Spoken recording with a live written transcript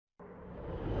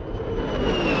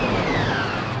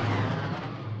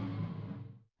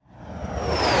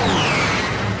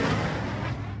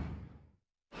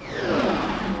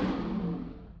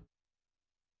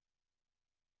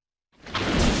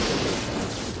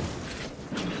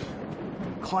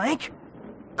Clank?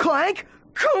 Clank?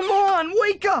 Come on,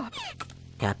 wake up!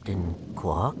 Captain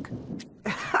Quark?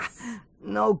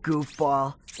 No,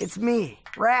 goofball. It's me,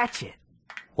 Ratchet.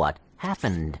 What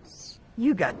happened?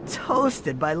 You got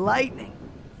toasted by lightning.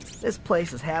 This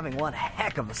place is having one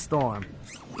heck of a storm.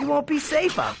 You won't be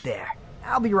safe out there.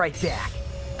 I'll be right back.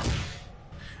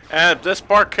 And this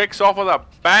part kicks off with a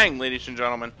bang, ladies and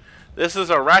gentlemen. This is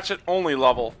a Ratchet-only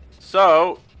level.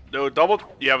 So, you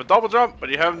have a double jump, but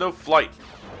you have no flight.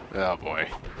 Oh boy.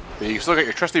 But you still got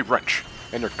your trusty wrench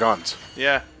and your guns.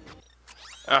 Yeah.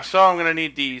 So I'm going to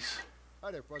need these. Hi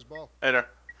there, Fuzzball. Hey there.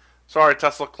 Sorry,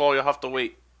 Tesla Claw, you'll have to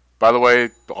wait. By the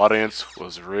way, the audience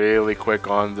was really quick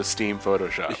on the Steam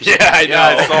Photoshop. Yeah, I know.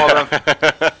 Yeah, I saw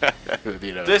them.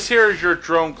 You know. This here is your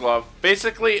drone glove.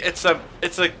 Basically, it's a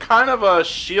kind of a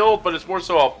shield, but it's more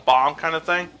so a bomb kind of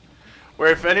thing.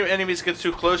 Where if any enemies get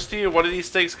too close to you, one of these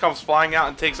things comes flying out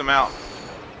and takes them out.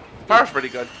 Power's pretty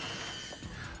good.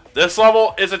 This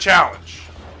level is a challenge.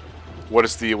 What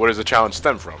does the challenge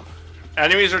stem from?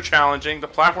 Enemies are challenging. The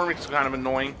platforming is kind of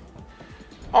annoying.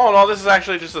 All in all, this is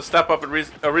actually just a step up, a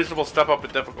reasonable step up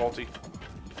in difficulty.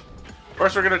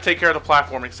 First, we're going to take care of the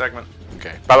platforming segment.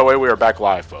 Okay. By the way, we are back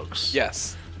live, folks.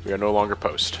 Yes. We are no longer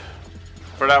post.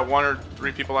 For that 1 or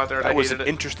 3 people out there that was hated an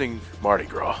it. interesting Mardi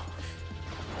Gras.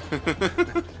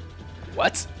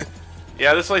 What?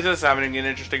 Yeah, this place is having an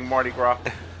interesting Mardi Gras.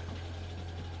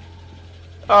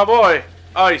 Oh boy,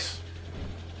 ice.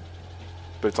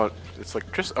 But it's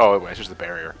like just, oh wait, it's just the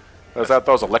barrier. That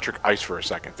was electric ice for a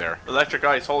second there. Electric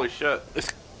ice, holy shit.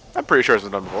 I'm pretty sure it's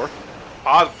been done before.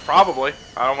 Probably.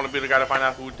 I don't want to be the guy to find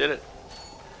out who did it.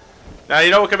 Now,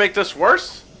 you know what can make this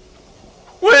worse?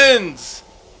 Winds!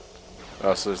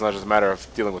 So it's not just a matter of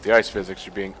dealing with the ice physics,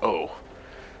 you're being,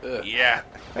 Yeah.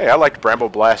 Hey, I liked Bramble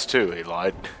Blast too, he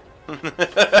lied.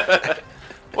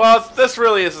 Well, this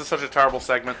really isn't such a terrible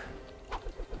segment.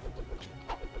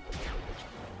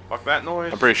 Fuck that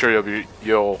noise. I'm pretty sure you'll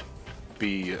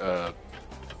be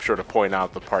sure to point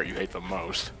out the part you hate the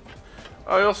most.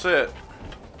 Oh, you'll see it.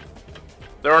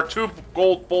 There are 2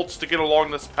 gold bolts to get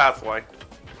along this pathway.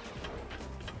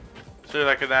 So that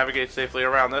I can navigate safely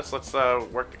around this. Let's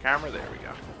work the camera. There we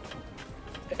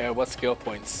go. And what skill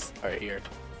points are here?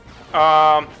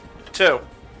 2.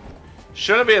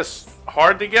 Shouldn't be as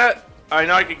hard to get. I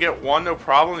know I could get 1, no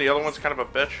problem. The other one's kind of a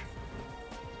bitch.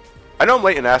 I know I'm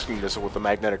late in asking this with the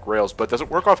magnetic rails, but does it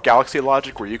work off galaxy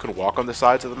logic where you can walk on the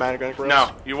sides of the magnetic rails? No,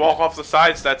 you walk off the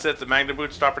sides, that's it. The magnet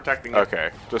boots stop protecting you.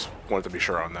 Okay, just wanted to be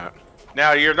sure on that.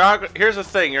 Now, you're not. Here's the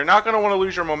thing. You're not going to want to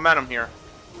lose your momentum here.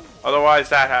 Otherwise,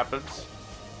 that happens.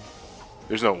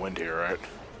 There's no wind here, right?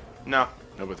 No.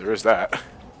 No, but there is that.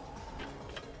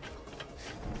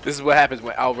 This is what happens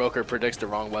when Al Roker predicts the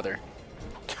wrong weather.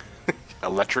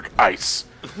 Electric ice.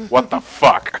 What the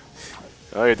fuck?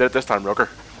 Oh, you did it this time, Roker.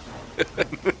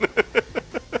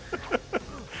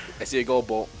 I see a gold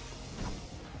bolt.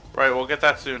 Right, we'll get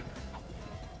that soon.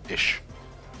 Ish.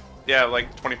 Yeah,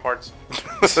 like 20 parts.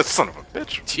 Son of a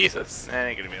bitch. Jesus. That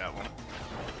ain't gonna be that one.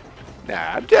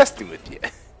 Nah, I'm jesting with you.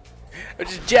 I'm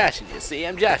just joshing you. See,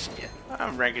 I'm joshing you.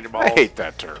 I'm ranking your balls. I hate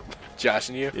that term.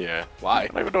 Joshing you? Yeah. Why? I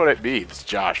don't even know what it means.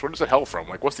 Josh. Where does it hell from?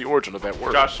 Like, what's the origin of that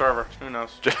word? Josh Server. Who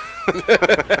knows?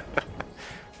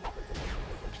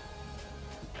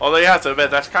 Although you have to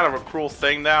admit, that's kind of a cruel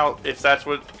thing now, if that's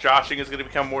what joshing is going to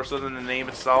become more so than the name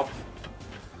itself.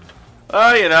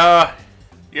 You know,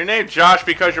 you're named Josh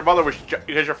because your father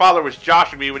was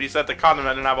joshing me when he said the condom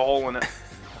didn't have a hole in it.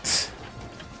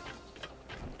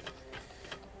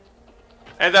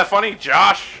 Ain't that funny,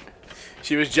 Josh?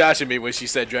 She was joshing me when she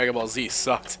said Dragon Ball Z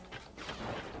sucked.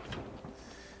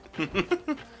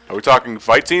 Are we talking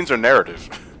fight scenes or narrative?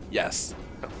 Yes.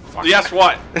 Fuck. Yes,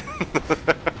 what?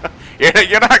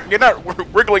 You're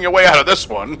not wriggling your way out of this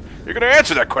one. You're gonna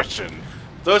answer that question.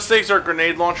 Those things are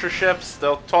grenade launcher ships.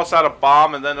 They'll toss out a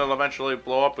bomb and then they'll eventually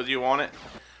blow up with you on it.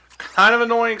 Kind of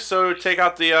annoying, so take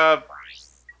out the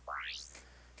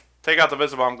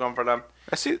Visibomb gun for them.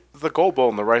 I see the gold bowl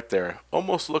on the right there.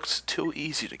 Almost looks too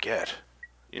easy to get.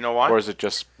 You know why? Or is it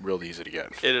just real easy to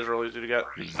get? It is real easy to get.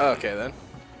 Okay, then.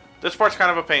 This part's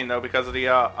kind of a pain, though, because of the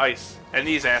ice. And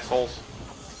these assholes.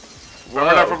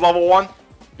 Remember that from level 1?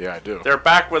 Yeah, I do. They're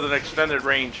back with an extended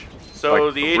range. So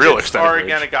Like the real agents extended are range.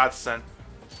 again a godsend.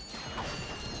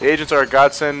 The agents are a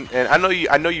godsend, and I know you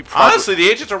probably... Honestly, the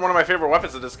agents are one of my favorite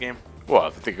weapons in this game. Well, I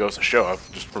think it goes to show,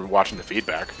 just from watching the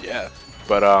feedback. Yeah.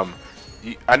 But,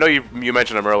 I know you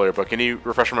mentioned them earlier, but can you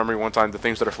refresh my memory one time, the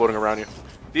things that are floating around you?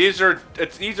 These are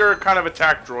kind of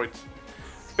attack droids.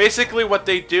 Basically, what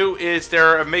they do is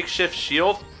they're a makeshift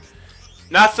shield.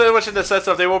 Not so much in the sense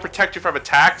of they will protect you from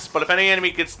attacks, but if any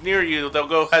enemy gets near you, their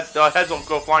heads will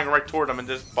go flying right toward them and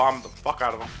just bomb the fuck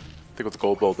out of them. I think with the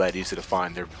gold bolt that easy to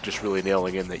find, they're just really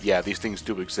nailing in that, yeah, these things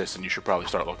do exist and you should probably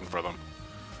start looking for them.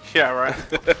 Yeah, right.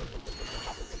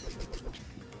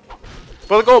 But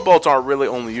the gold bolts aren't really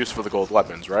only used for the gold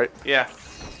weapons, right? Yeah.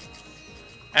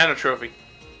 And a trophy.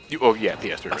 Oh, yeah,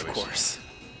 yes, there Of is. course.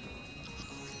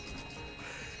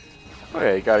 Oh,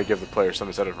 yeah, you gotta give the player some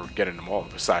incentive for getting them all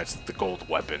besides the gold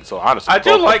weapon. So honestly, I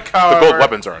do like how the gold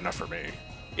weapons are enough for me.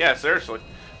 Yeah, seriously.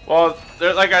 Well,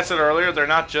 like I said earlier, they're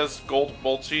not just gold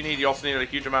bolts you need. You also need a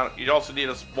huge amount. You also need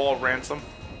a small ransom.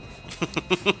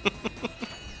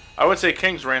 I would say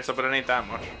King's ransom, but it ain't that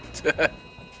much.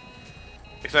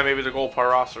 Except maybe the gold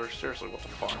Pyrocer. Seriously, what the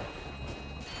fuck?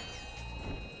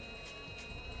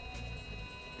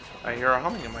 I hear a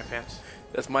humming in my pants.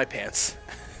 That's my pants.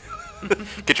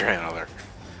 Get your hand out there.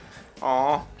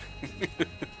 Aww.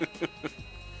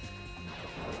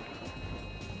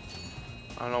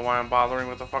 I don't know why I'm bothering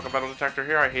with the fucking metal detector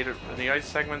here. I hate it in the ice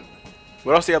segment.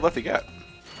 What else do you have left to get?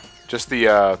 Just the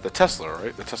Tesla,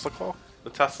 right? The Tesla claw? The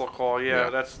Tesla claw, yeah, Yeah.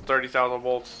 that's 30,000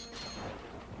 volts.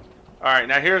 Alright,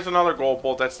 now here's another gold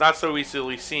bolt that's not so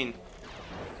easily seen.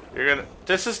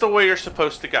 This is the way you're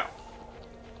supposed to go.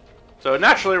 So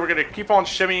naturally, we're gonna keep on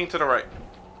shimmying to the right.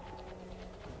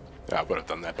 Yeah, I would have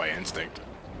done that by instinct.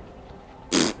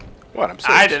 What? I'm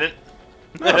serious. I didn't.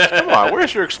 No, come on,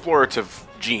 where's your explorative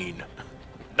gene?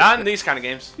 Not in these kind of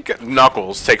games. You got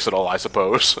Knuckles takes it all, I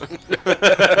suppose.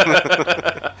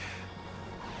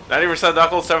 90%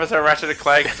 Knuckles, 7% Ratchet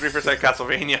Clank, 3%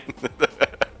 Castlevania.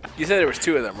 You said there was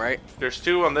 2 of them, right? There's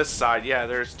 2 on this side. Yeah,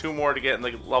 there's 2 more to get in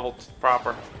the level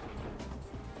proper.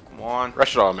 Come on.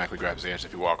 Ratchet automatically grabs the edge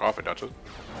if you walk off it, doesn't it?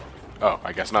 Oh,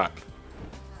 I guess not.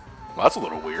 Well, that's a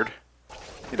little weird.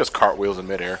 He does cartwheels in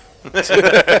midair.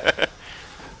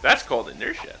 That's called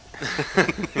inertia.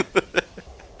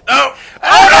 Oh!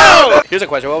 Oh no! Here's a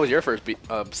question. What was your first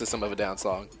System of a Down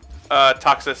song?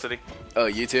 Toxicity. Oh,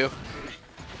 you too?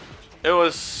 It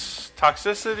was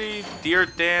Toxicity, Deer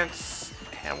Dance,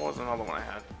 and what was another one I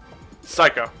had?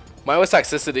 Psycho. Mine was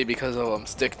Toxicity because of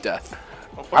Stick Death.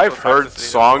 Oh, fuck I've those heard Toxicity.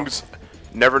 songs,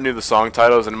 never knew the song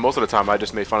titles, and most of the time I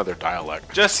just made fun of their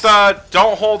dialect. Just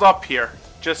don't hold up here.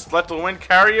 Just let the wind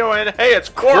carry you, and hey, it's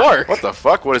Quark. Quark. What the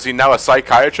fuck? What is he now, a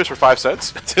psychiatrist for 5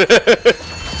 cents?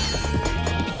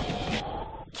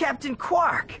 Captain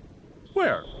Quark!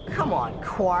 Where? Come on,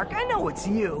 Quark, I know it's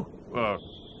you.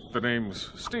 The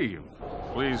name's Steve.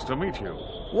 Pleased to meet you.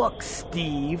 Look,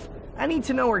 Steve, I need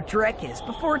to know where Drek is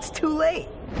before it's too late.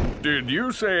 Did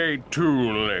you say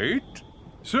too late?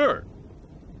 Sir,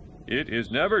 it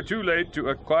is never too late to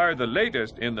acquire the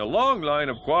latest in the long line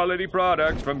of quality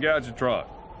products from Gadgetron.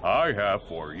 I have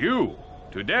for you,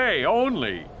 today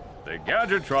only, the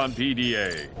Gadgetron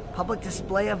PDA. Public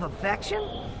display of affection?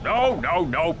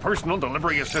 No, personal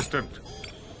delivery assistant.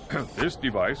 This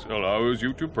device allows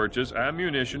you to purchase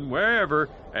ammunition wherever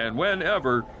and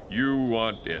whenever you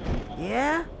want it.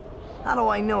 Yeah? How do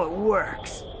I know it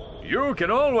works? You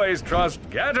can always trust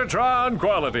Gadgetron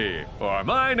quality, or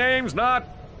my name's not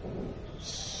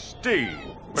Steve.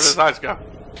 Where does his eyes go?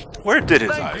 Where did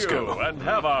his Thank eyes you, go? and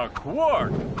have a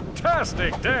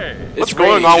quark-tastic day. What's It's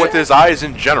going rage. on with his eyes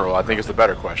in general, I think is the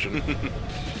better question.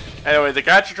 Anyway, the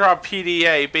Gadgetron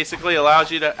PDA basically allows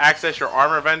you to access your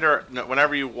armor vendor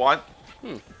whenever you want.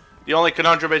 The only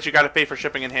conundrum is you got to pay for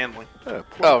shipping and handling.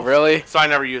 Oh, really? So I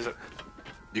never use it.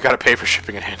 You gotta pay for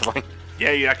shipping and handling. Yeah,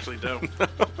 you actually do.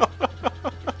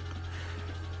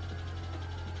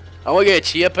 I want to get a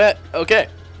Chia Pet. Okay.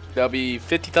 That'll be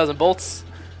 50,000 bolts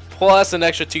plus an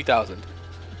extra 2,000.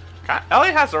 God,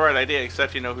 Ellie has the right idea,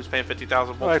 except you know who's paying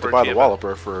 50,000 I volts have for to a buy the Kia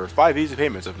Walloper for 5 easy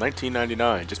payments of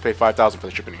 $19.99. Just pay $5,000 for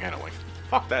the shipping and handling. Pet.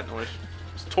 Fuck that noise.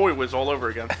 It's Toy Whiz all over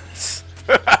again.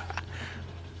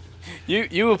 You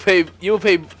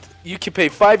can pay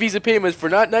 5 Visa payments for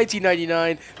not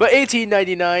 $19.99, but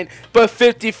 $18.99, but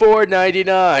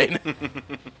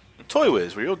 $54.99. Toy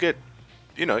Whiz, where you'll get,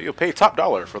 you'll pay top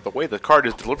dollar for the way the card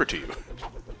is delivered to you.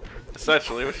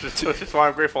 Essentially, which is why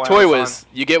I'm grateful. Toy Amazon. Whiz,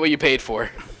 you get what you paid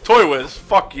for. Toy Whiz,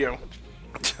 fuck you.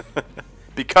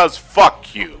 Because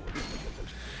fuck you.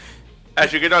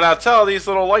 As you can no doubt tell, these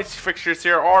little lights fixtures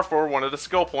here are for one of the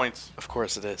skill points. Of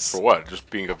course it is. For what? Just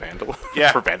being a vandal?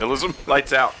 Yeah. For vandalism?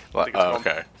 Lights out. I think it's called.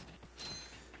 Okay.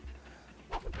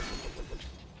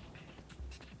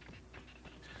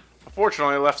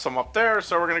 Unfortunately, I left some up there,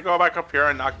 so we're gonna go back up here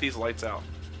and knock these lights out.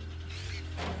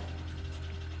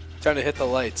 Trying to hit the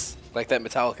lights, like that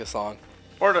Metallica song.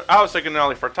 Or I was thinking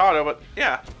only Furtado, but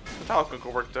yeah, Metallica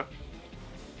could work too.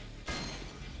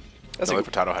 That's Nelly a,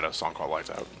 Furtado had a song called Lights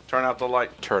Out. Turn out the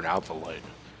light. Turn out the light.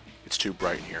 It's too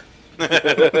bright in here.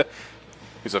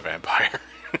 He's a vampire.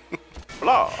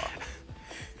 Blah.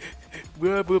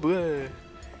 blah, blah, blah.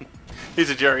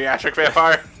 He's a geriatric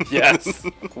vampire. Yes.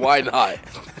 Why not?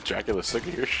 Dracula's sick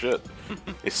of your shit.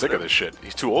 He's sick of this shit.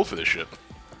 He's too old for this shit.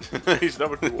 He's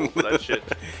never too old for that shit.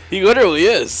 He literally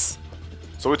is.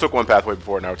 So we took one pathway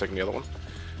before, now we're taking the other one?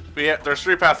 But yeah, there's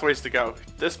 3 pathways to go.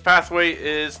 This pathway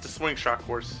is the swing shot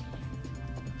course.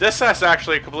 This is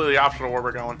actually completely optional where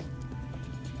we're going.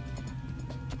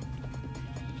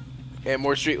 And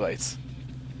more streetlights.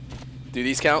 Do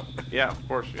these count? Yeah, of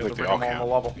course. You I have to think bring they all them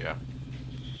all on the count. level. Yeah.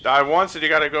 Die once and you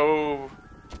gotta go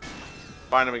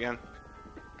find them again.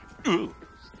 Ooh.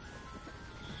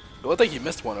 It looked like you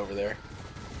missed one over there.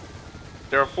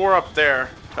 There are 4 up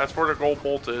there. That's where the gold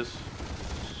bolt is.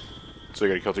 So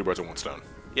you gotta kill 2 birds with 1 stone.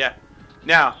 Yeah.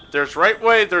 Now, there's right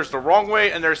way, there's the wrong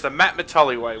way, and there's the Matt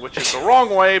Metelli way, which is the wrong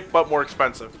way, but more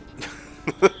expensive.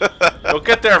 You'll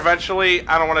get there eventually.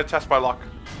 I don't want to test my luck.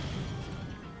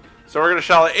 So we're going to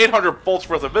shell 800 bolts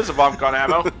worth of Visibomb gun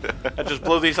ammo and just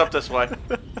blow these up this way.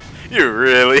 You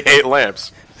really hate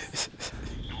lamps.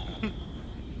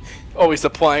 Always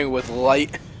supplying with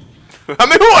light. I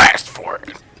mean, who asked for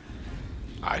it?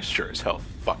 I sure as hell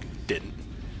fucking didn't.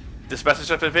 This message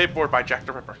has been paid for by Jack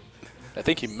the Ripper. I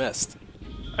think you missed.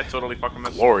 I totally fucking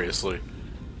missed. Gloriously.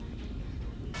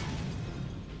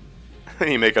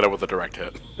 You make it up with a direct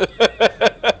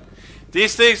hit.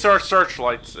 These things are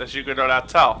searchlights, as you can no doubt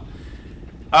tell.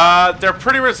 They're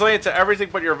pretty resilient to everything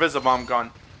but your Visibomb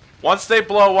gun. Once they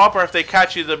blow up, or if they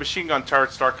catch you, the machine gun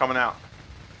turrets start coming out.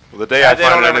 Well, the day I They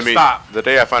find don't an ever enemy, stop. the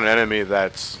day I find an enemy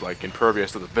that's like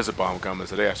impervious to the Visibomb gun is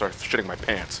the day I start shitting my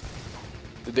pants.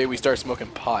 The day we start smoking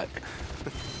pot.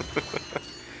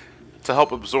 To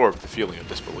help absorb the feeling of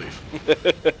disbelief.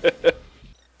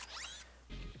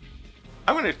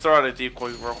 I'm going to throw out a decoy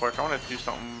real quick. I want to do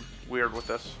something weird with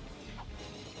this.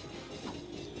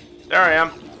 There I am.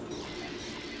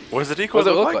 What does the decoy What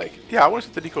does it look look like? like? Yeah, I want to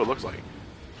see what the decoy looks like.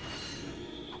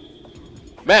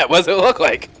 Matt, what does it look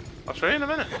like? I'll show you in a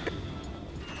minute.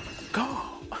 Go.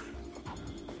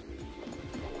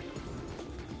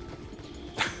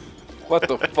 What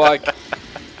the fuck?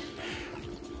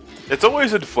 It's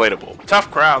always inflatable. Tough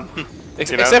crowd.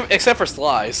 You know? Except for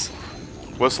Slice.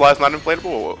 Was Slice not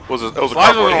inflatable? Was it was a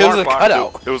Slice cardboard? was It was a block,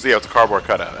 cutout. It was it's a cardboard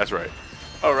cutout. That's right.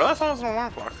 Oh, really? I thought it was an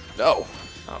alarm clock. No.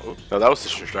 Oh, oops. No, that was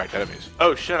to distract enemies.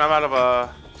 Oh shit, I'm out of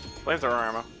flamethrower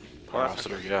ammo. Well, that's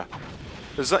Roster, yeah.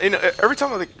 Every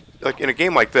time I think, like in a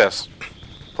game like this,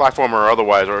 platformer or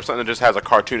otherwise, or something that just has a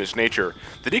cartoonish nature,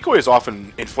 the decoy is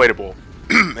often inflatable.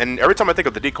 And every time I think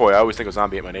of the decoy, I always think of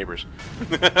Zombie Ate My Neighbors.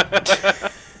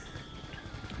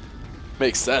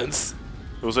 Makes sense.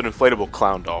 It was an inflatable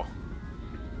clown doll.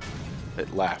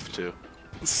 It laughed too.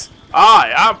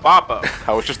 Hi, I'm Papa.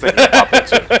 I was just thinking of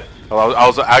Boppo too. Well,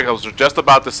 I was just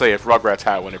about to say if Rugrats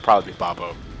had one, it'd probably be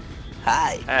Boppo.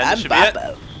 Hi, And I'm this should be it.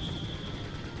 Boppo.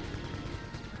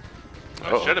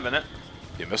 That should have been it.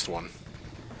 You missed one.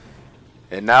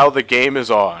 And now the game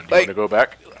is on. Do you want to go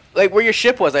back? Like where your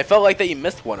ship was, I felt like that you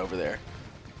missed one over there.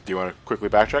 Do you want to quickly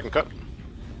backtrack and cut?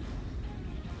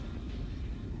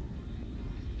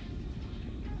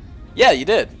 Yeah, you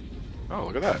did. Oh,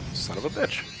 look at that. Son of a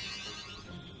bitch.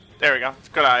 There we go.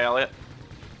 Good eye, Elliot.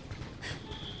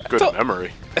 Good So-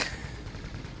 memory.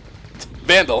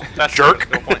 Vandal. That's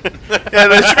Jerk. No point. Yeah,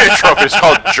 there should be a trophy. It's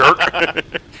called Jerk.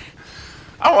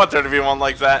 I want there to be one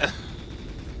like that.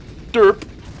 Derp.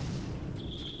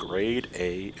 Grade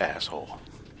A asshole.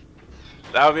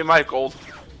 That would be my gold.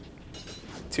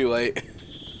 Too late.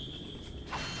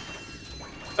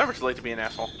 It's never too late to be an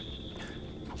asshole.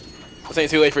 It's ain't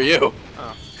too late for you.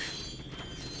 Oh.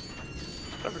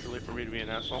 It's never too late for me to be an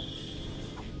asshole.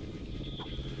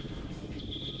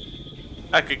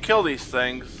 I could kill these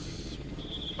things,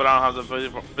 but I don't have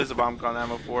the Visibomb gun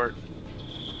ammo for it.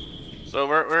 So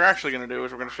what we're actually going to do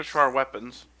is we're going to switch to our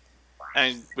weapons.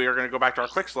 And we are going to go back to our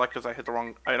quick select because I hit the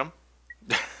wrong item.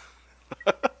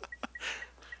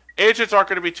 Agents aren't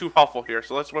going to be too helpful here,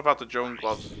 so let's whip out the Joan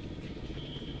gloves.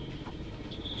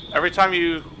 Every time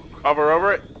you hover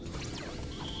over it...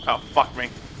 Oh, fuck me.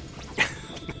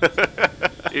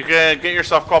 You can get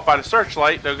yourself caught by the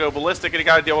searchlight, they'll go ballistic, and you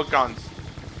gotta deal with guns.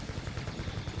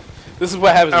 This is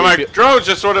what happens And when my you feel, drones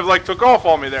just sort of like took off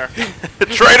on me there.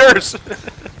 Traitors!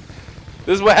 this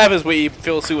is what happens when you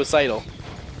feel suicidal.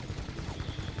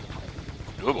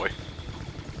 Oh boy.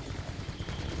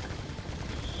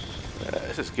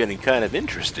 This is getting kind of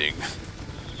interesting.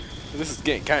 This is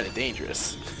getting kind of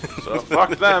dangerous. So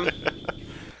fuck them.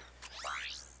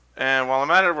 And while I'm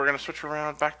at it, we're going to switch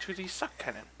around back to the suck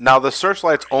cannon. Now, the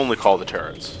searchlights only call the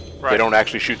turrets. Right. They don't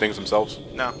actually shoot things themselves?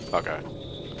 No. Okay.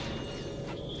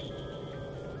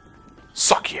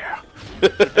 Suck yeah.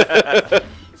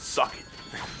 Suck it.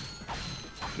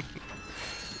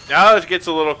 Now it gets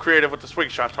a little creative with the swing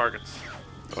shot targets.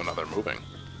 Oh, now they're moving.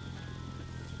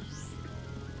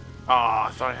 Oh, I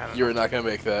thought I had it. You were not gonna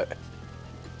make that.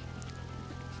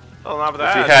 Oh, not with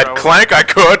If that. he had bro. Clank, I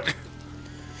could.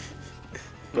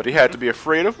 But he had to be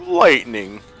afraid of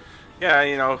lightning. Yeah,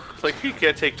 you know, like he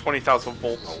can't take 20,000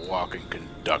 volts. A walking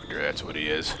conductor, that's what he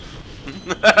is.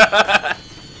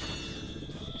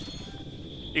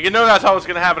 You can know that's how it's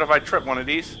going to happen if I trip one of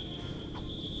these.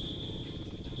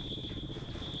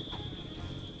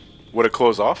 Would it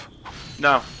close off?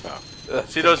 No.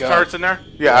 See those thank God. turrets in there?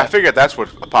 Yeah, I figured that's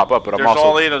what would pop up, but There's I'm also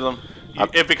all 8 of them.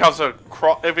 It becomes a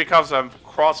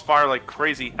crossfire like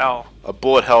crazy hell. a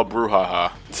bullet hell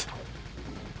brouhaha.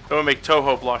 It would make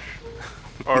Toho blush.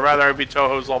 Or rather, it would be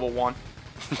Toho's level 1.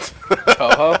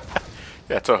 Toho?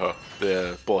 Yeah, Toho,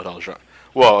 the bullet hell genre.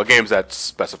 Well, games that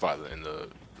specify in the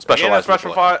Again,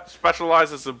 specialized. it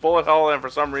specializes in bullet hell and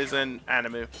for some reason,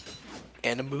 animu.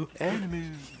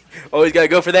 Animu? Always gotta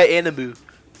go for that animu.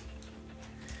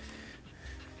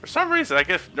 For some reason, I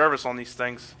get nervous on these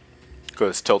things. Because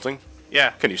it's tilting. Yeah.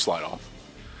 Can you slide off?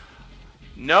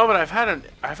 No, but I've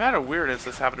had a weird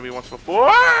instance happen to me once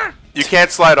before. You can't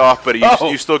slide off, but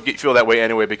Oh. you still feel that way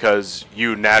anyway because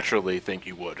you naturally think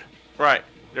you would. Right.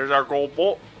 There's our gold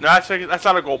bolt. No, that's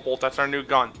not a gold bolt. That's our new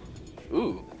gun.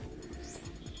 Ooh.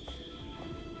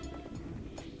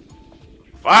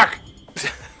 Fuck.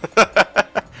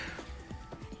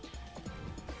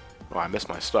 Oh, I missed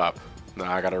my stop.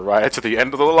 Now I gotta ride to the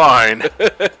end of the line.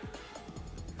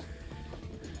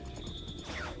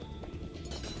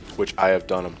 Which I have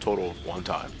done a total of 1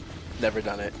 time. Never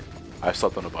done it. I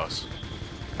slept on a bus.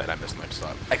 And I missed my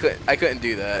stop. I couldn't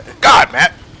do that. God,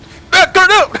 Matt! Matt, turn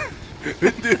out!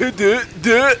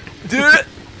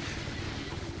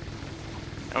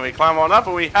 And we climb on up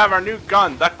and we have our new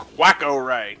gun, the Quacko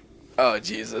Ray. Oh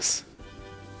Jesus.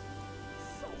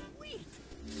 Sweet!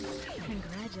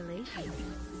 Congratulations.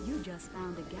 You just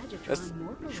found a That's Gadgetron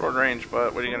Morpho. Short range,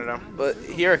 but what are you gonna do? But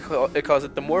here it calls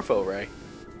it the Morpho Ray.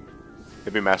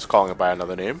 Maybe Matt's calling it by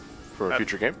another name for a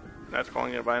future game. That's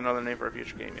calling it by another name for a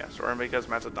future game, yes. Or because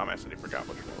Matt's a dumbass and he forgot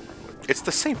which one. It's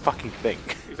the same fucking thing.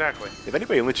 Exactly. If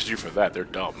anybody lynches you for that, they're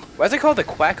dumb. Why is it called the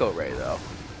Quacko Ray though?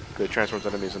 It transforms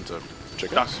enemies into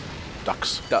chickens. Ducks.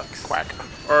 Ducks. Ducks. Quack.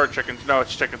 Or chickens. No,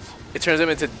 it's chickens. It turns them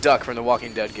into Duck from the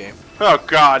Walking Dead game. Oh,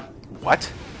 God.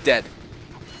 What? Dead.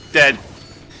 Dead.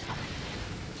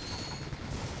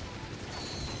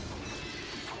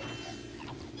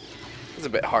 It's a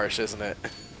bit harsh, isn't it?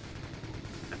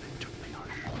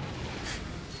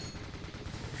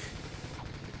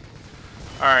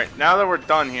 Alright, now that we're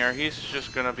done here, he's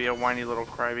just gonna be a whiny little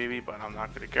crybaby, but I'm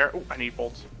not gonna care. Ooh, I need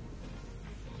bolts.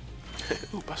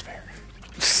 Ooh, bus fare.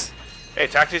 Hey,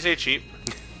 taxis ain't cheap.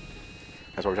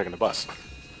 That's why we're taking the bus.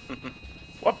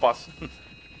 What bus?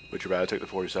 Would you rather take the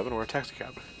 47 or a taxi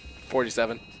cab?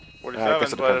 47. 47,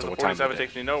 guess it but depends if on the what time of 47 the day.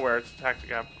 takes me nowhere, it's a taxi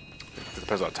cab. It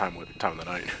depends on time of the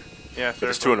night. Yeah, If it's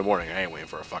seriously. 2 in the morning, I ain't waiting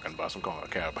for a fucking bus. I'm calling a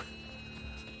cab.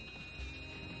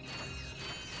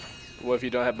 What if you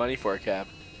don't have money for a cab?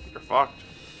 You're fucked.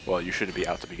 Well, you shouldn't be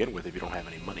out to begin with if you don't have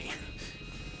any money.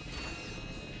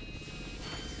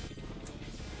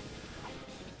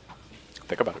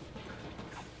 Think about it.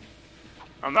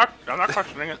 I'm not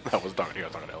questioning it. That was darn. You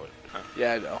guys talking to Elliot.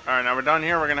 Yeah, I know. Alright, now we're done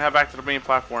here. We're gonna head back to the main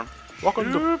platform.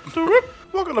 Welcome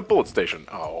to Bullet Station.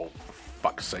 Oh, for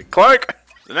fuck's sake, Clark!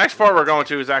 The next part we're going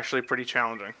to is actually pretty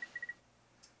challenging.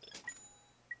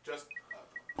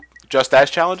 Just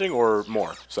as challenging or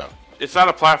more? So. It's not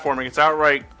a platforming, it's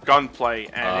outright gunplay,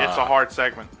 and it's a hard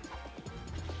segment.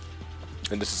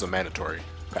 And this is a mandatory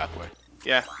pathway.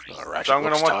 Yeah. Ratchet So I'm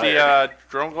going to looks want the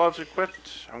drone gloves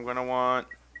equipped. I'm going to want...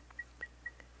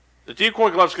 The decoy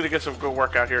gloves going to get some good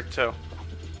work out here, too.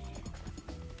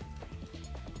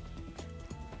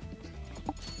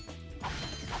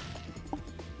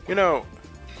 You know,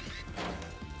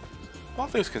 all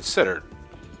things considered,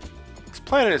 this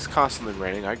planet is constantly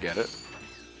raining, I get it.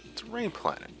 It's a rain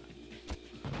planet.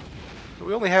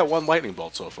 We only had 1 lightning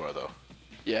bolt so far, though.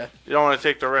 Yeah. You don't want to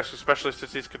take the risk, especially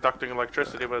since he's conducting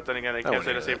electricity, but then again, I can't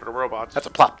say the same for the robots. That's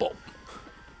a plot bolt.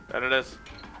 That it is.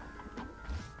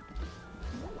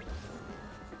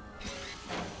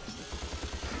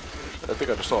 I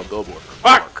think I just saw a billboard.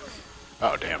 Fuck!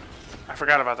 Oh, damn. I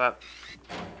forgot about that.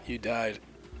 You died.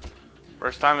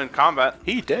 First time in combat.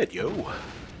 He dead, yo.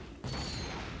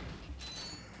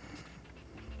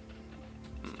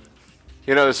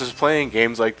 You know, this is playing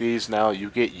games like these now. You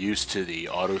get used to the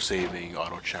auto-saving,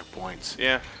 auto-checkpoints.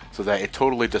 Yeah. So that it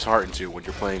totally disheartens you when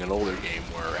you're playing an older game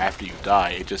where after you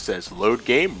die, it just says load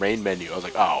game, main menu. I was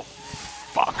like, oh,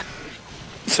 fuck.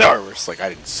 Star Wars. It's like I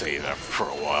didn't save that for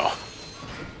a while.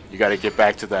 You got to get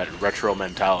back to that retro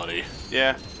mentality.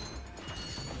 Yeah.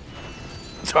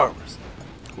 Star Wars.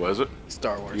 Was it?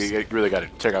 Star Wars. You really got to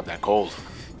check out that cold.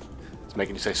 It's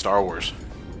making you say Star Wars.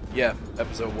 Yeah,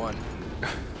 episode 1.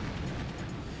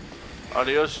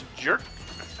 Adios, jerk.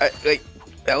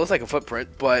 That looks like a footprint,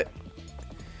 but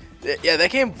yeah,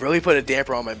 that game really put a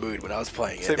damper on my mood when I was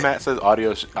playing it. Say Matt says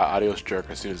adios, adios jerk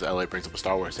as soon as LA brings up a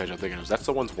Star Wars stage. I'm thinking, is that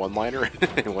someone's one-liner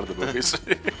in one of the movies?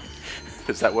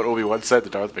 Is that what Obi-Wan said to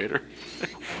Darth Vader?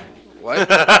 What?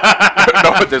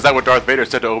 No, is that what Darth Vader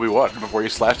said to Obi-Wan before he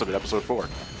slashed him in Episode 4?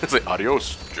 It's like,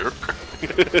 adios, jerk.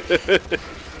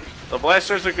 The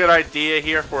blaster's a good idea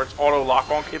here for its auto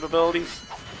lock-on capabilities.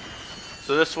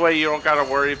 So this way you don't gotta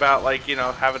worry about, like, you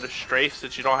know, having to strafe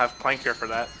since you don't have Clank here for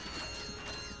that.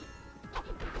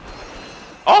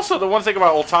 Also, the one thing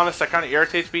about Oltanis that kind of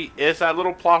irritates me is that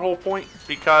little plot hole point,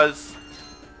 because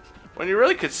when you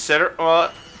really consider,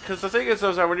 because the thing is,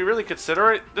 though, is that when you really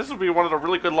consider it, this would be one of the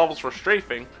really good levels for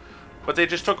strafing, but they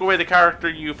just took away the character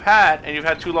you've had, and you've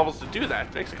had 2 levels to do that.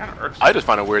 It makes it kind of irksome. I just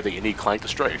find it weird that you need Clank to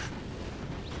strafe.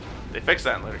 They fixed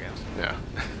that in later games. Yeah.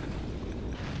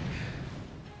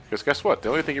 Because guess what? The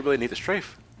only thing you really need to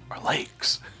strafe are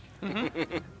legs.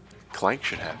 Clank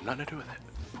should have nothing to do with it.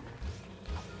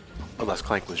 Unless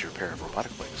Clank was your pair of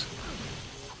robotic legs.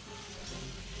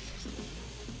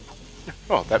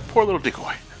 Oh, that poor little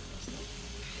decoy.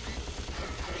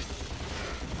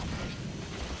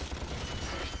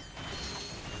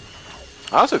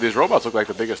 Honestly, these robots look like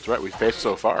the biggest threat we've faced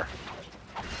so far.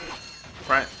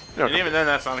 Right. You know, And even then,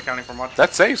 that's not accounting for much.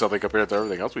 that's saying something compared to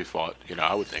everything else we fought. You know,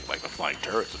 I would think like the flying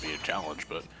turrets would be a challenge,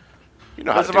 but you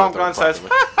know how to deal with them gun says,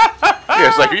 properly. Yeah,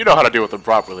 it's like you know how to deal with them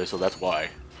properly, so that's why.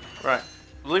 Right.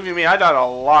 Believe you me, I died a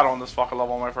lot on this fucking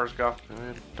level on my first go.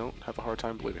 I don't have a hard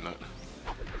time believing that.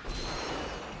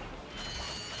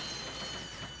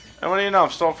 And what do you know,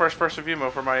 I'm still in first person view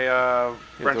mode for my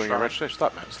You're doing wrench. a wrench stage?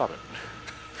 Stop, man. Stop it.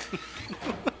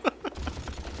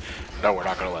 No, we're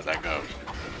not going to let that go.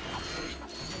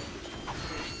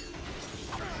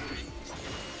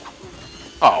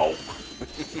 Oh.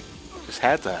 Just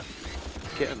had to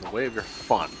get in the way of your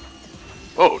fun.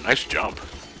 Oh, nice jump.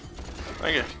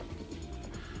 Thank you.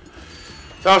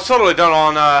 So I was totally done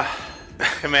on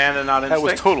command and not instinct.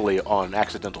 That was totally on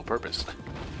accidental purpose.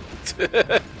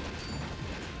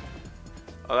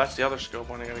 Oh, that's the other skill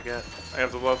point I gotta get. I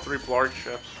have to blow up 3 large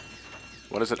ships.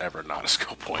 When is it ever not a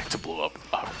skill point to blow up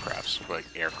hovercrafts, like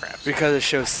aircrafts? Because it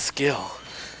shows skill.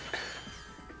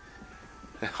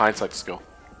 Hindsight skill.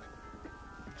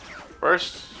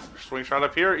 First, swing shot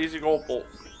up here, easy gold bolt.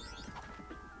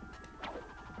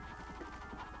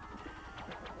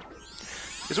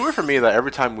 It's weird for me that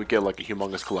every time we get like a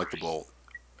humongous collectible,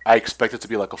 I expect it to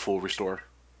be like a full restore.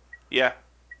 Yeah.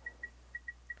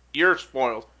 You're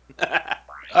spoiled.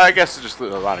 I guess it's just a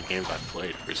lot of games I've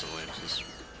played recently. It's just...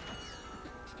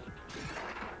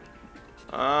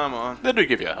 Come on. They do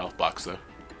give you a health box though.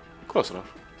 Close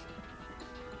enough.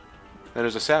 And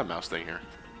there's a sand mouse thing here.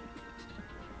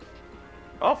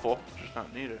 Awful. Just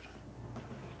not needed.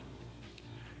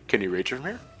 Can you reach it from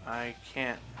here? I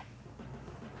can't.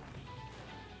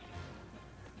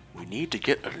 We need to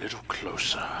get a little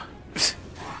closer.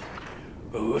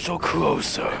 A little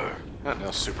closer.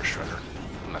 Not Super Shredder.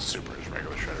 Not Super, just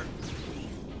regular Shredder.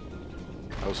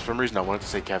 For some reason I wanted to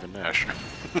say Kevin Nash.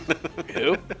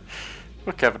 Who?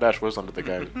 Well, Kevin Nash was under the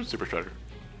guy Super Shredder.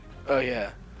 Oh,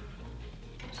 yeah.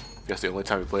 Guess the only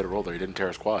time he played a role there, he didn't tear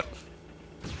his quad.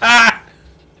 Ah!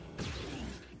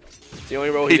 The only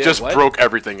role He did, just what? broke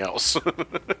everything else.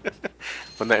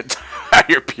 When the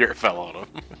entire pier fell on him.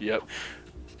 Yep.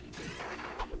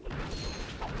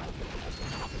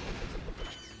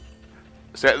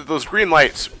 So those green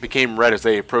lights became red as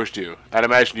they approached you. I'd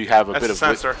imagine you have a That's bit a of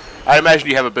sensor. I'd imagine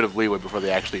you have a bit of leeway before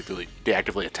they actually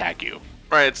actively attack you.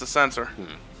 Right, it's a sensor.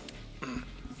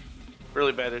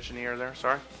 Really bad engineer there,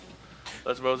 sorry.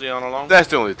 Let's mosey on along. That's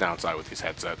the only downside with these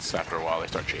headsets. After a while, they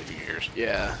start chafing your ears.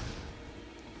 Yeah.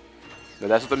 Now,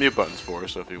 that's what the mute button's for.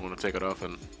 So if you want to take it off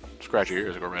and scratch your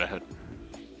ears, go right ahead.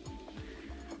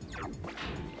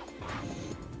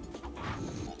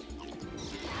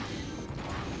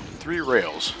 Three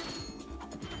rails.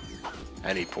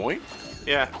 Any point?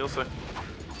 Yeah, you'll see.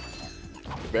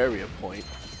 Very a point.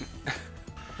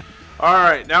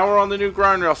 Alright, now we're on the new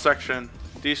grind rail section.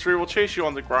 These 3 will chase you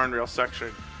on the grind rail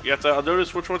section. You have to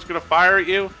notice which one's going to fire at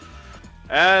you,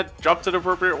 and jump to the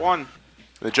appropriate one.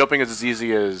 The jumping is as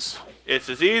easy as... It's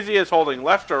as easy as holding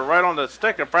left or right on the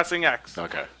stick and pressing X.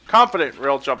 Okay. Confident,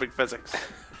 real jumping physics.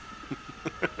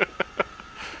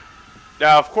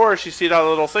 Now, of course, you see that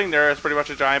little thing there is pretty much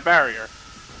a giant barrier.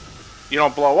 You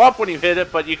don't blow up when you hit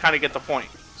it, but you kind of get the point.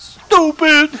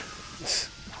 Stupid!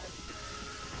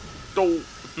 Oh.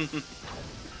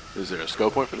 Is there a skill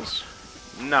point for this?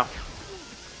 No.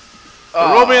 There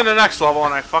will be in the next level,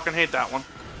 and I fucking hate that one.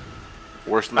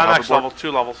 Worse than the Not next hoverboard? level,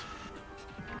 2 levels.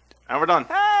 And we're done.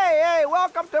 Hey,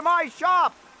 welcome to my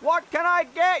shop. What can I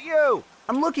get you?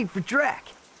 I'm looking for Drek.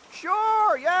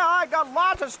 Sure, yeah, I got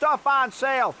lots of stuff on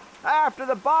sale. After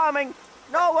the bombing,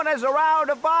 no one is around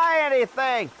to buy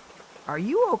anything. Are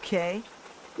you okay?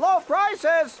 Low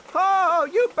prices? Oh,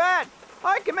 you bet.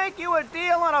 I can make you a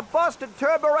deal on a busted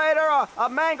turburator, a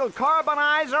mangled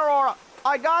carbonizer, or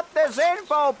I got this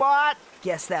info bot.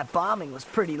 Guess that bombing was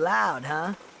pretty loud,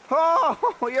 huh?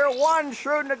 Oh, you're one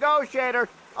shrewd negotiator.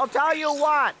 I'll tell you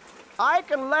what, I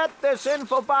can let this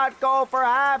infobot go for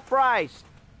half price.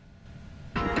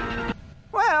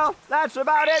 Well, that's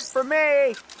about it for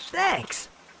me. Thanks.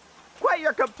 Quit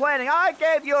your complaining. I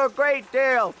gave you a great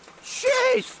deal.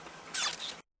 Jeez!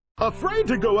 Afraid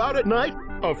to go out at night?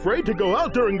 Afraid to go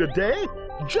out during the day?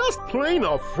 Just plain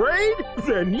afraid?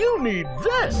 Then you need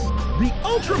this! The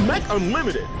Ultra Mech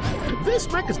Unlimited.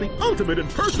 This mech is the ultimate in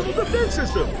personal defense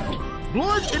system.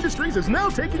 Blorge Industries is now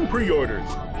taking pre-orders.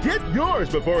 Get yours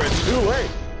before it's too late.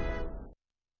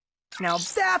 Now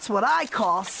that's what I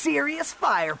call serious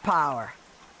firepower.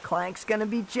 Clank's gonna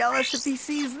be jealous if he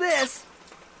sees this.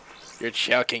 You're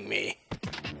choking me.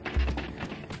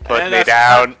 Put And me that's-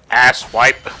 down, ass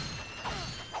wipe.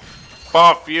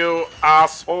 Buff you,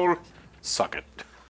 asshole. Suck it.